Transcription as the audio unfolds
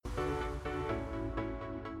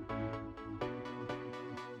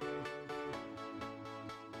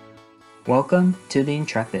Welcome to the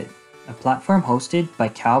Intrepid, a platform hosted by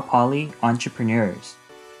Cal Poly entrepreneurs.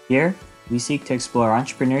 Here, we seek to explore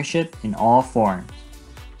entrepreneurship in all forms.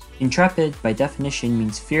 Intrepid, by definition,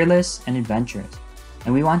 means fearless and adventurous,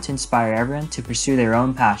 and we want to inspire everyone to pursue their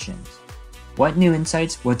own passions. What new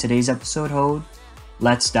insights will today's episode hold?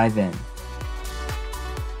 Let's dive in.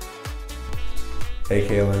 Hey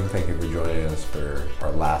Kalen, thank you for joining us for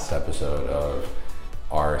our last episode of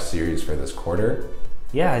our series for this quarter.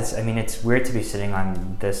 Yeah, it's weird to be sitting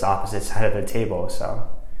on this opposite side of the table,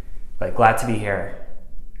 but glad to be here.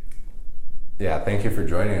 Yeah, thank you for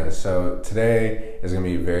joining us. So today is going to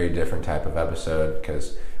be a very different type of episode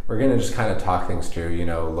because we're going to just kind of talk things through,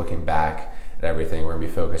 looking back at everything. We're going to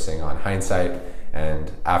be focusing on hindsight,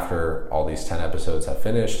 and after all these 10 episodes have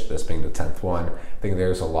finished, this being the 10th one, I think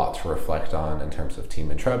there's a lot to reflect on in terms of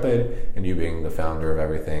Team Intrepid and you being the founder of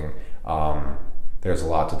everything. There's a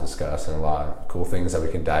lot to discuss and a lot of cool things that we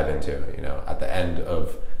can dive into, at the end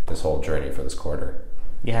of this whole journey for this quarter.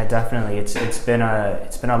 Yeah, definitely. It's been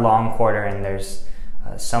a long quarter, and there's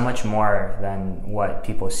so much more than what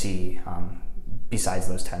people see besides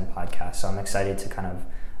those 10 podcasts. So I'm excited to kind of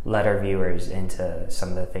let our viewers into some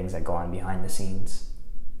of the things that go on behind the scenes.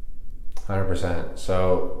 100%.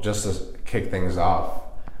 So just to kick things off,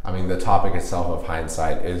 the topic itself of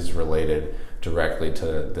hindsight is related directly to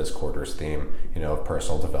this quarter's theme, of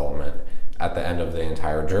personal development. At the end of the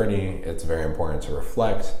entire journey, it's very important to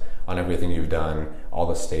reflect on everything you've done, all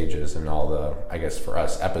the stages and all the, I guess for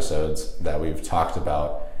us, episodes that we've talked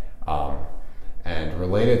about. And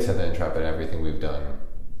related to the Intrepid, everything we've done,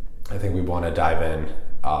 I think we want to dive in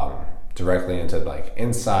directly into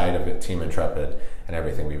inside of it, Team Intrepid and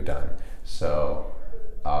everything we've done. So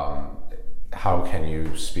how can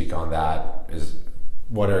you speak on that?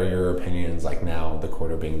 What are your opinions now, the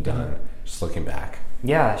quarter being done, just looking back?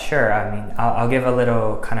 Yeah, sure. I'll give a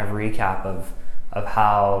little kind of recap of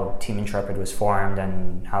how Team Intrepid was formed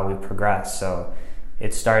and how we progressed. So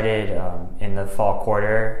it started in the fall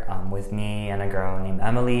quarter with me and a girl named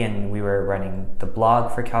Emily, and we were running the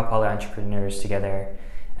blog for Cal Poly entrepreneurs together.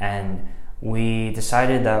 And we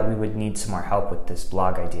decided that we would need some more help with this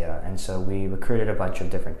blog idea. And so we recruited a bunch of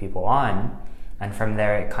different people on. And from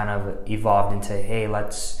there, it kind of evolved into, hey,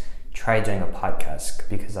 let's try doing a podcast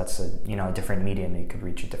because that's a different medium. It could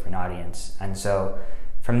reach a different audience. And so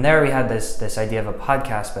from there, we had this idea of a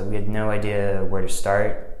podcast, but we had no idea where to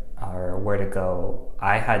start or where to go.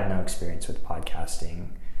 I had no experience with podcasting.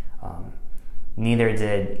 Neither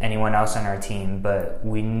did anyone else on our team, but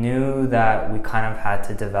we knew that we kind of had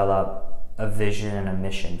to develop a vision and a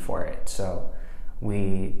mission for it. So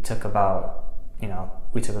we took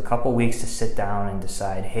a couple weeks to sit down and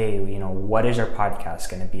decide, hey, what is our podcast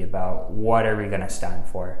going to be about? What are we going to stand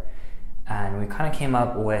for? And we kind of came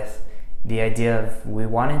up with the idea of we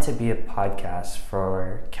wanted to be a podcast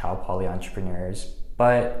for Cal Poly entrepreneurs,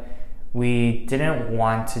 but we didn't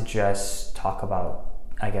want to just talk about,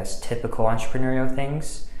 typical entrepreneurial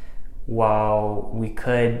things. While we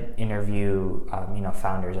could interview,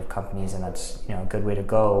 founders of companies, and that's, a good way to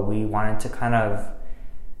go, we wanted to kind of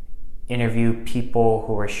interview people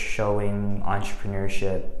who were showing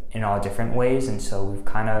entrepreneurship in all different ways. And so we've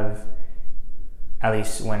kind of, at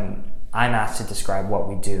least when I'm asked to describe what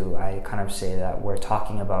we do, I kind of say that we're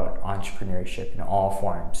talking about entrepreneurship in all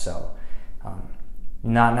forms. So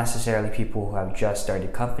not necessarily people who have just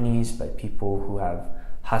started companies, but people who have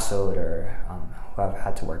hustled or who have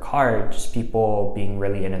had to work hard, just people being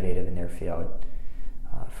really innovative in their field.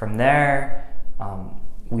 From there,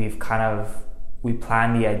 we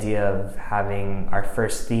planned the idea of having our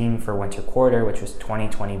first theme for winter quarter, which was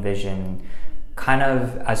 2020 vision, kind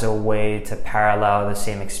of as a way to parallel the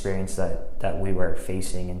same experience that we were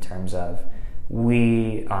facing in terms of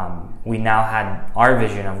we now had our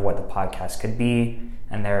vision of what the podcast could be,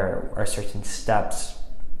 and there are certain steps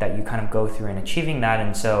that you kind of go through in achieving that.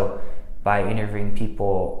 And so by interviewing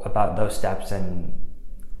people about those steps and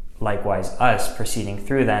likewise us proceeding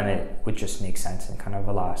through them, it would just make sense and kind of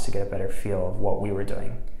allow us to get a better feel of what we were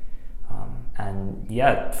doing.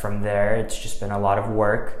 From there, it's just been a lot of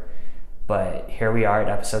work, but here we are at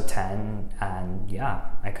episode 10, and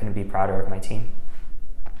I couldn't be prouder of my team.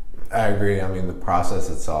 I agree. The process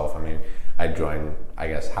itself, I joined,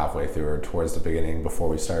 halfway through or towards the beginning before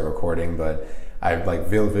we started recording, but I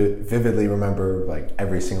vividly remember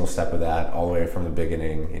every single step of that all the way from the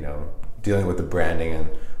beginning, dealing with the branding and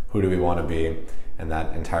who do we want to be, and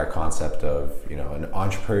that entire concept of an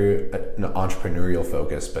entrepreneurial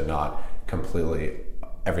focus, but not completely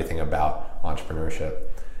everything about entrepreneurship.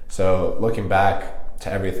 So looking back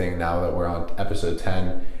to everything now that we're on episode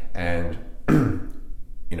 10, and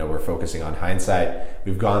we're focusing on hindsight.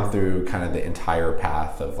 We've gone through kind of the entire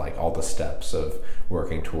path of like all the steps of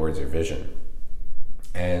working towards your vision.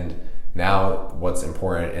 And now what's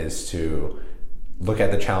important is to look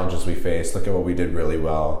at the challenges we faced, look at what we did really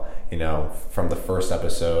well, from the first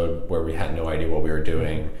episode where we had no idea what we were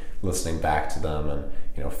doing, listening back to them and,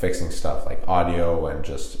 fixing stuff like audio and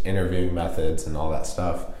just interviewing methods and all that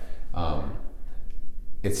stuff.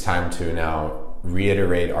 It's time to now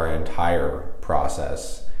reiterate our entire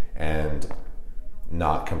process and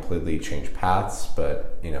not completely change paths,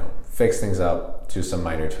 but, fix things up, do some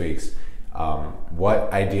minor tweaks.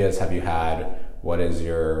 What ideas have you had? What is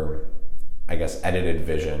your, edited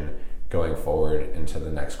vision going forward into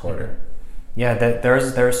the next quarter? Yeah,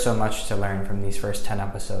 there's so much to learn from these first 10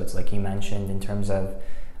 episodes, like you mentioned, in terms of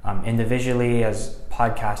individually as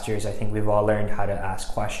podcasters. I think we've all learned how to ask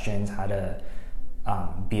questions, how to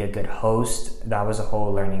be a good host. That was a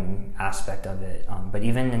whole learning aspect of it. But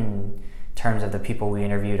even in terms of the people we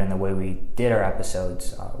interviewed and the way we did our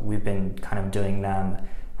episodes, we've been kind of doing them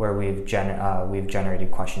where we've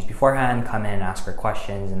generated questions beforehand, come in and ask our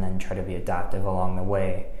questions, and then try to be adaptive along the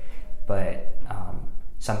way. But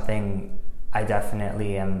something I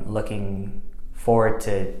definitely am looking forward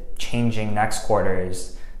to changing next quarter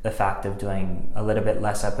is the fact of doing a little bit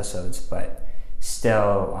less episodes, but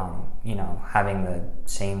still, having the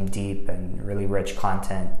same deep and really rich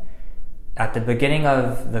content. At the beginning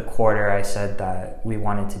of the quarter, I said that we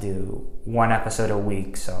wanted to do 1 episode a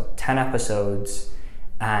week, so 10 episodes,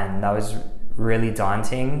 and that was really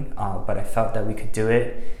daunting, but I felt that we could do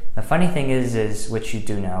it. The funny thing is which you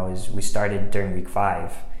do know, is we started during week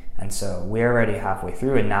 5, and so we're already halfway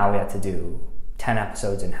through, and now we have to do 10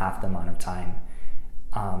 episodes in half the amount of time.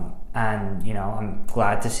 And I'm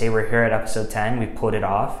glad to say we're here at episode 10. We pulled it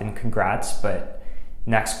off, and congrats. But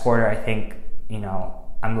next quarter, I think,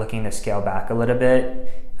 I'm looking to scale back a little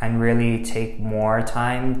bit and really take more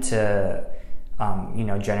time to,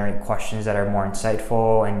 generate questions that are more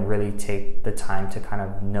insightful and really take the time to kind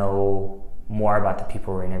of know more about the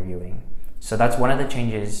people we're interviewing. So that's one of the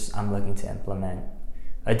changes I'm looking to implement.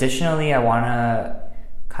 Additionally, I want to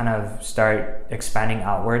kind of start expanding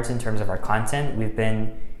outwards in terms of our content. We've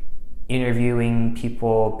been interviewing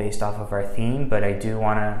people based off of our theme, but I do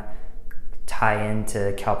want to tie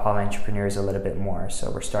into Cal Poly entrepreneurs a little bit more.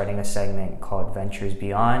 So we're starting a segment called Ventures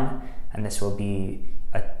Beyond, and this will be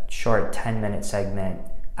a short 10-minute segment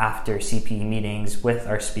after CPE meetings with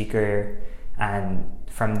our speaker, and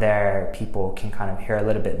from there people can kind of hear a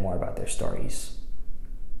little bit more about their stories.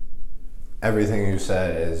 Everything you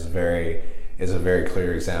said is a very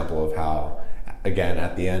clear example of how, again,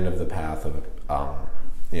 at the end of the path of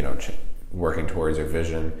working towards your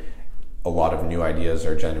vision, a lot of new ideas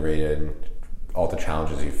are generated. All the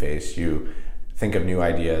challenges you face, you think of new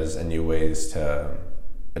ideas and new ways to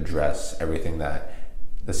address everything, that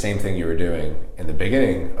the same thing you were doing in the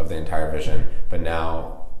beginning of the entire vision, but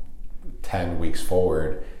now 10 weeks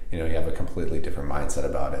forward, you have a completely different mindset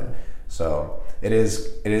about it. So it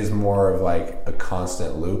is more of like a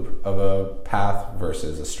constant loop of a path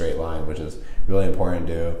versus a straight line, which is really important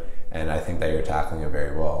to do. And I think that you're tackling it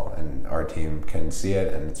very well, and our team can see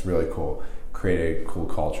it, and it's really cool. Create a cool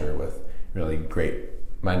culture with really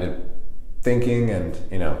great-minded thinking and,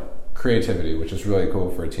 creativity, which is really cool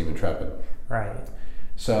for a team Intrepid. Right.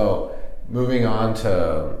 So moving on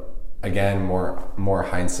to, again, more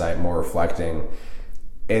hindsight, more reflecting.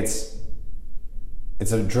 It's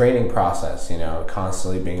a draining process,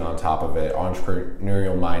 constantly being on top of it.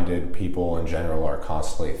 Entrepreneurial-minded people in general are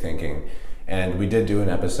constantly thinking. And we did do an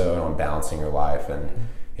episode on balancing your life and,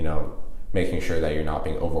 making sure that you're not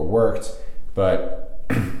being overworked. But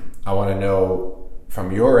I want to know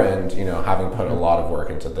from your end, having put a lot of work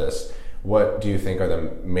into this, what do you think are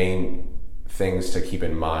the main things to keep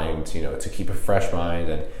in mind, to keep a fresh mind?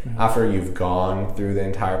 And after you've gone through the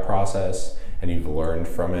entire process and you've learned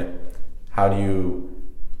from it, how do you,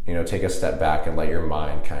 take a step back and let your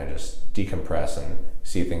mind kind of just decompress and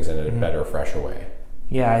see things in a better, fresher way?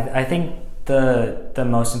 Yeah, I think the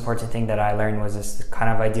most important thing that I learned was this kind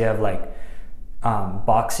of idea of like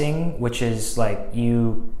boxing, which is like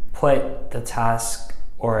you put the task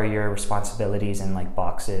or your responsibilities in like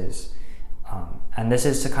boxes. And this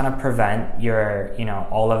is to kind of prevent your,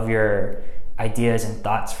 all of your ideas and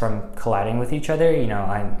thoughts from colliding with each other.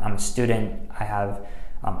 I'm a student. I have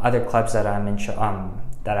other clubs that I'm in,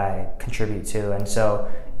 that I contribute to, and so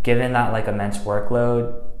given that like immense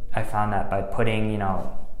workload, I found that by putting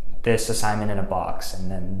this assignment in a box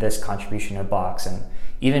and then this contribution in a box, and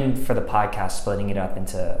even for the podcast, splitting it up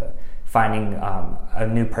into finding a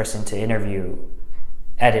new person to interview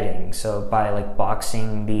editing. So by like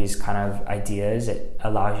boxing these kind of ideas, it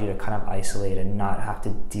allows you to kind of isolate and not have to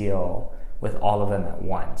deal with all of them at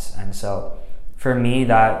once. And so for me,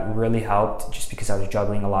 that really helped, just because I was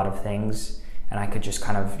juggling a lot of things, and I could just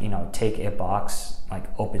kind of, take a box, like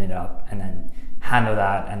open it up and then handle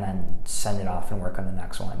that and then send it off and work on the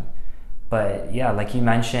next one. But yeah, like you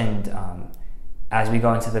mentioned, as we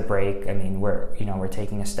go into the break, I mean, we're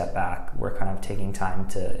taking a step back. We're kind of taking time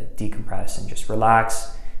to decompress and just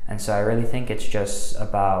relax. And so I really think it's just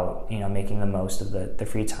about, making the most of the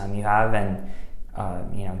free time you have, and,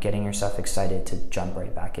 getting yourself excited to jump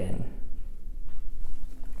right back in.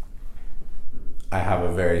 I have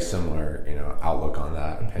a very similar, outlook on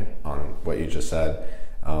that, on what you just said.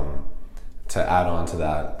 To add on to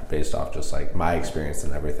that, based off just like my experience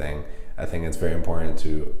and everything, I think it's very important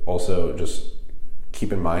to also just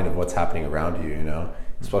keep in mind of what's happening around you,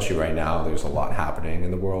 especially right now. There's a lot happening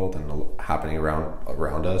in the world and happening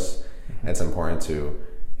around us. It's important to,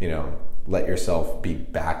 let yourself be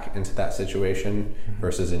back into that situation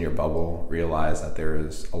versus in your bubble. Realize that there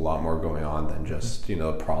is a lot more going on than just,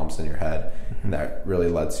 problems in your head. And that really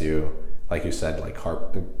lets you, like you said, like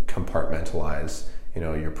compartmentalize,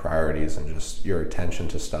 your priorities and just your attention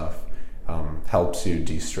to stuff. Helps you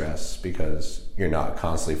de-stress, because you're not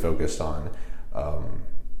constantly focused on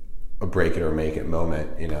a break it or make it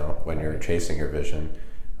moment, when you're chasing your vision.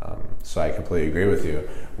 So I completely agree with you.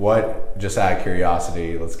 Just out of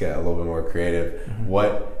curiosity, let's get a little bit more creative.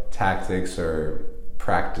 What tactics or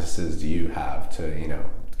practices do you have to,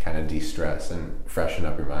 kind of de-stress and freshen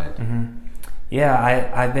up your mind?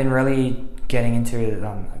 Yeah, I've been really getting into,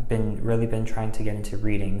 been trying to get into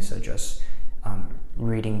reading. So just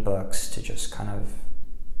reading books to just kind of,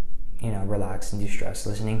 relax and de-stress.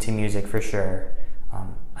 Listening to music for sure.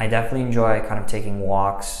 I definitely enjoy kind of taking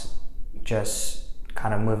walks, just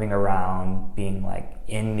kind of moving around, being like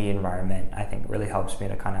in the environment. I think really helps me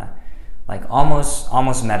to kind of like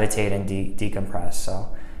almost meditate and decompress.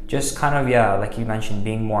 So just kind of, like you mentioned,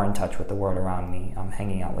 being more in touch with the world around me.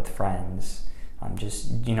 Hanging out with friends.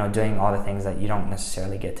 Just, doing all the things that you don't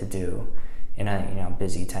necessarily get to do in a,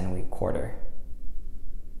 busy 10-week quarter.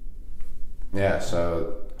 Yeah,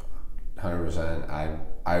 so 100%.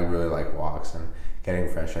 I really like walks, and getting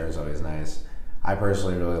fresh air is always nice. I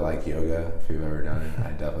personally really like yoga. If you've ever done it,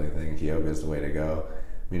 I definitely think yoga is the way to go.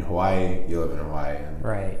 I mean, Hawaii, you live in Hawaii, and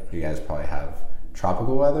right. You guys probably have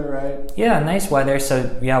tropical weather, right? Yeah, nice weather.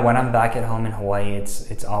 So yeah, when I'm back at home in Hawaii,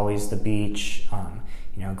 it's always the beach,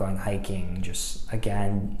 going hiking. Just,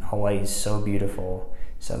 again, Hawaii is so beautiful.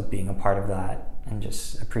 So being a part of that and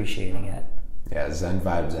just appreciating it. Yeah, Zen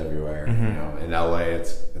vibes everywhere. In LA,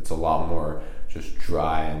 it's a lot more just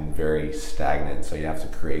dry and very stagnant. So you have to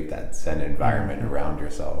create that Zen environment around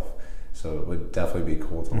yourself. So it would definitely be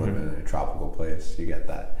cool to live in a tropical place. You get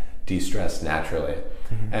that de-stress naturally.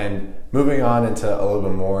 And moving on into a little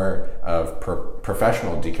bit more of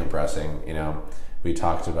professional decompressing, we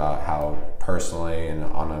talked about how personally and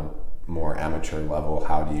on a more amateur level,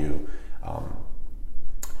 how do you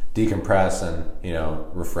decompress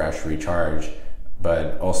and, refresh, recharge.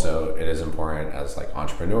 But also it is important as like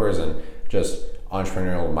entrepreneurs and just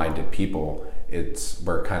entrepreneurial minded people,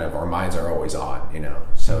 we're kind of, our minds are always on,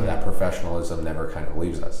 so that professionalism never kind of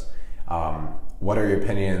leaves us. What are your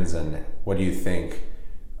opinions, and what do you think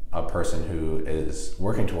a person who is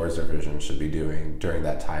working towards their vision should be doing during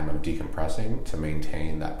that time of decompressing to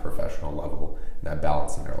maintain that professional level, that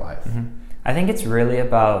balance in their life? I think it's really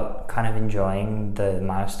about kind of enjoying the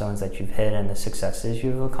milestones that you've hit and the successes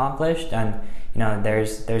you've accomplished. And,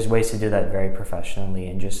 there's ways to do that very professionally,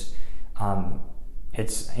 and just,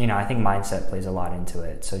 it's, I think mindset plays a lot into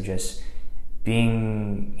it. So just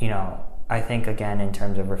being, I think, again, in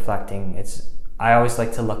terms of reflecting, I always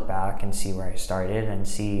like to look back and see where I started and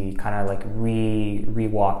see kind of like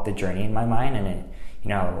re-walk the journey in my mind. And it,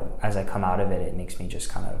 as I come out of it, it makes me just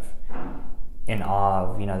kind of in awe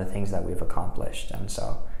of, the things that we've accomplished. And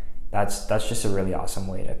so that's just a really awesome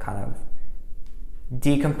way to kind of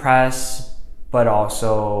decompress, but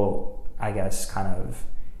also, I guess, kind of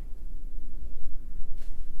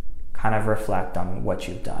reflect on what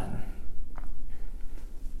you've done.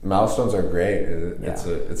 Milestones are great.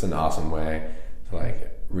 It's an awesome way to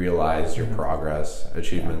like realize your progress.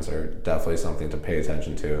 Achievements are definitely something to pay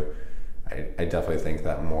attention to. I definitely think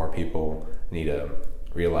that more people need to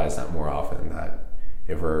realize that more often, that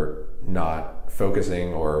if we're not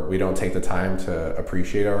focusing or we don't take the time to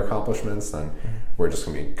appreciate our accomplishments, then we're just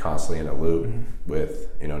going to be constantly in a loop with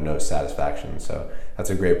no satisfaction. So that's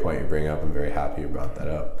a great point you bring up. I'm very happy you brought that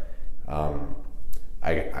up.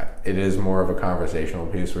 It is more of a conversational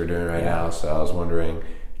piece we're doing right now, so I was wondering,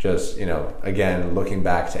 just, again, looking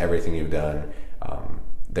back to everything you've done,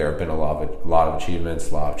 there have been a lot of achievements,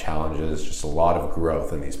 a lot of challenges, just a lot of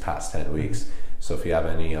growth in these past 10 weeks. So if you have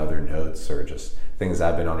any other notes or just things that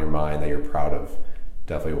have been on your mind that you're proud of,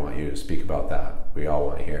 definitely want you to speak about that. We all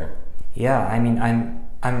want to hear. Yeah, I mean,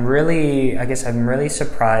 I'm really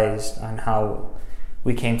surprised on how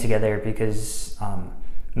we came together, because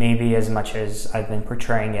maybe as much as I've been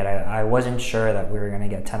portraying it, I wasn't sure that we were going to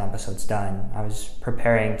get 10 episodes done. I was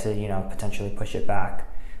preparing to, potentially push it back.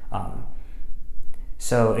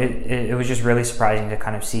 So it was just really surprising to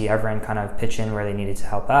kind of see everyone kind of pitch in where they needed to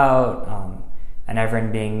help out, and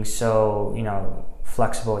everyone being so,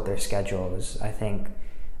 flexible with their schedules. I think,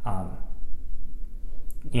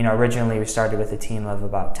 originally we started with a team of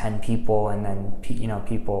about 10 people, and then,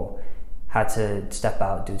 people had to step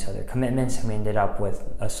out due to their commitments, and we ended up with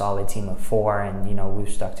a solid team of 4, and, we've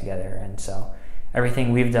stuck together. And so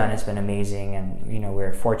everything we've done has been amazing, and,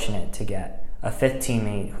 we're fortunate to get a 5th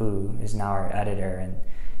teammate who is now our editor, and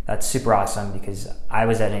that's super awesome, because I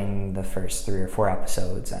was editing the first 3 or 4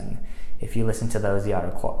 episodes, and if you listen to those, the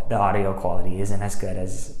audio quality isn't as good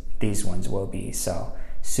as these ones will be. So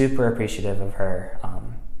super appreciative of her.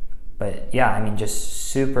 But yeah, I mean, just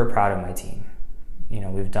super proud of my team.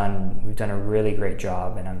 We've done a really great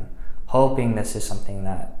job, and I'm hoping this is something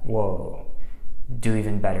that will do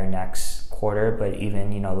even better next quarter, but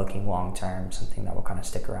even, looking long term, something that will kind of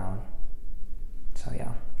stick around. So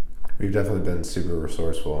yeah. We've definitely been super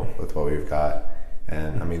resourceful with what we've got.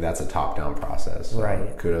 And I mean, that's a top-down process. So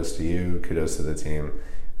right. Kudos to you. Kudos to the team.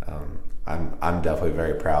 I'm definitely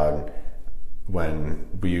very proud when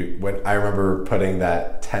I remember putting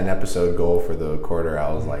that 10 episode goal for the quarter.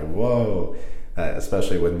 I was like, whoa,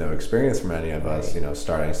 especially with no experience from any of us,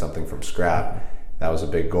 starting something from scrap. That was a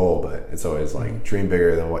big goal, but it's always like dream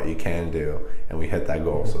bigger than what you can do. And we hit that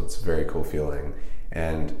goal. So it's a very cool feeling.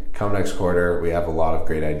 And come next quarter, we have a lot of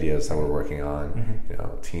great ideas that we're working on.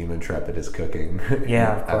 Team Intrepid is cooking.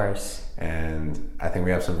 Yeah, of course. And I think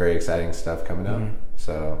we have some very exciting stuff coming up.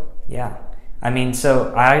 So yeah, I mean,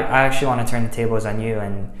 so I actually want to turn the tables on you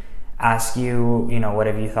and ask you, what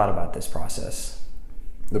have you thought about this process?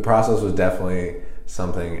 The process was definitely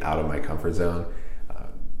something out of my comfort zone.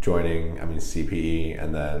 Joining, CPE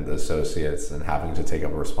and then the associates and having to take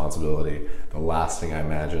up a responsibility. The last thing I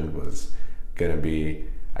imagined was going to be,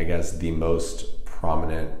 I guess, the most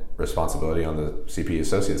prominent responsibility on the CPE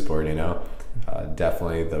Associates board.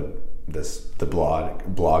 Definitely the blog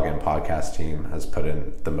and podcast team has put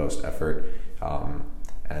in the most effort,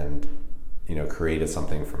 and created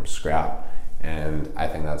something from scrap, and I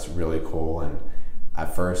think that's really cool. And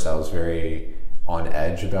at first, I was very on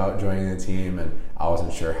edge about joining the team, and I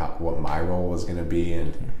wasn't sure what my role was going to be,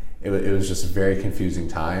 and it was just a very confusing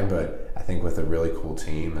time, but I think with a really cool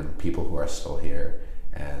team and people who are still here,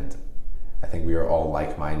 and I think we were all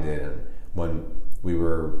like-minded. And when we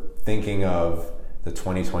were thinking of the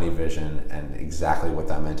 2020 vision and exactly what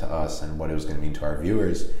that meant to us and what it was going to mean to our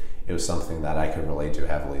viewers, it was something that I could relate to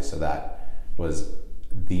heavily. So that was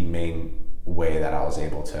the main way that I was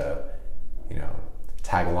able to,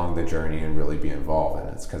 tag along the journey and really be involved. And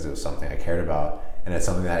it's because it was something I cared about, and it's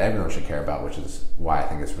something that everyone should care about, which is why I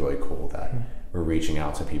think it's really cool that we're reaching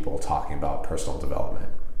out to people talking about personal development.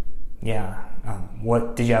 Yeah.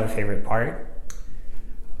 What did you have a favorite part?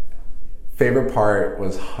 Favorite part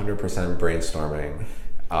was 100% brainstorming,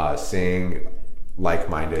 seeing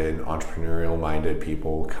like-minded, entrepreneurial-minded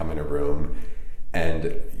people come in a room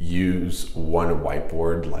and use one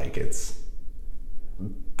whiteboard like it's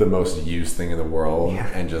the most used thing in the world,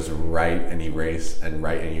 and just write and erase and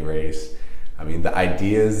write and erase. The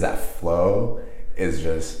ideas that flow is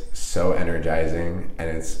just so energizing, and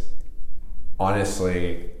it's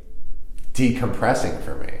honestly decompressing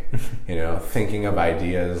for me. Thinking of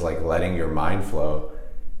ideas, like letting your mind flow,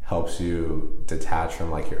 helps you detach from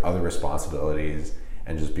like your other responsibilities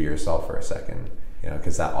and just be yourself for a second.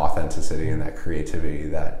 Because that authenticity and that creativity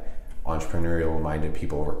that entrepreneurial minded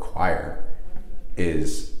people require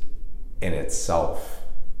is in itself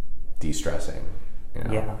de-stressing.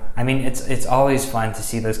 Yeah, it's always fun to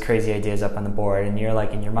see those crazy ideas up on the board, and you're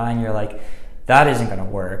like, in your mind you're like, that isn't going to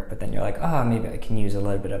work, but then you're like, oh, maybe I can use a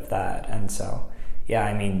little bit of that. And so yeah,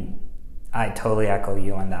 I totally echo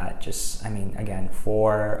you on that. Just again,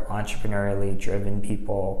 4 entrepreneurially driven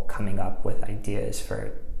people coming up with ideas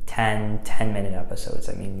for 10-minute episodes.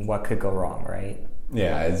 What could go wrong, right?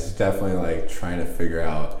 Yeah, it's definitely like trying to figure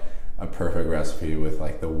out a perfect recipe with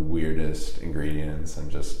like the weirdest ingredients and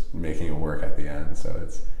just making it work at the end. So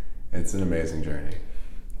it's an amazing journey.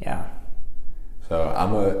 Yeah. So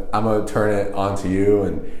I'm gonna turn it on to you,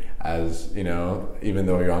 and as, even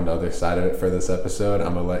though you're on the other side of it for this episode,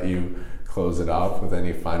 I'm going to let you close it off with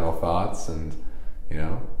any final thoughts and,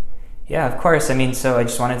 Yeah, of course. So I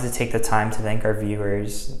just wanted to take the time to thank our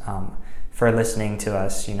viewers for listening to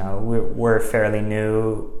us. We're fairly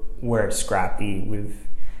new, we're scrappy, we've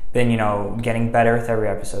been, getting better with every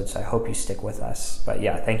episode, so I hope you stick with us. But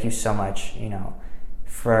yeah, thank you so much,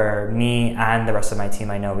 for me and the rest of my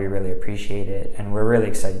team. I know we really appreciate it, and we're really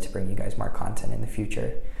excited to bring you guys more content in the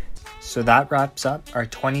future. So that wraps up our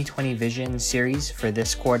 2020 Vision series for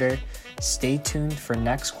this quarter. Stay tuned for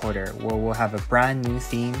next quarter, where we'll have a brand new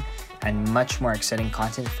theme and much more exciting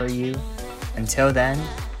content for you. Until then,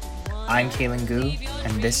 I'm Kalen Goo,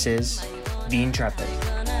 and this is The Intrepid.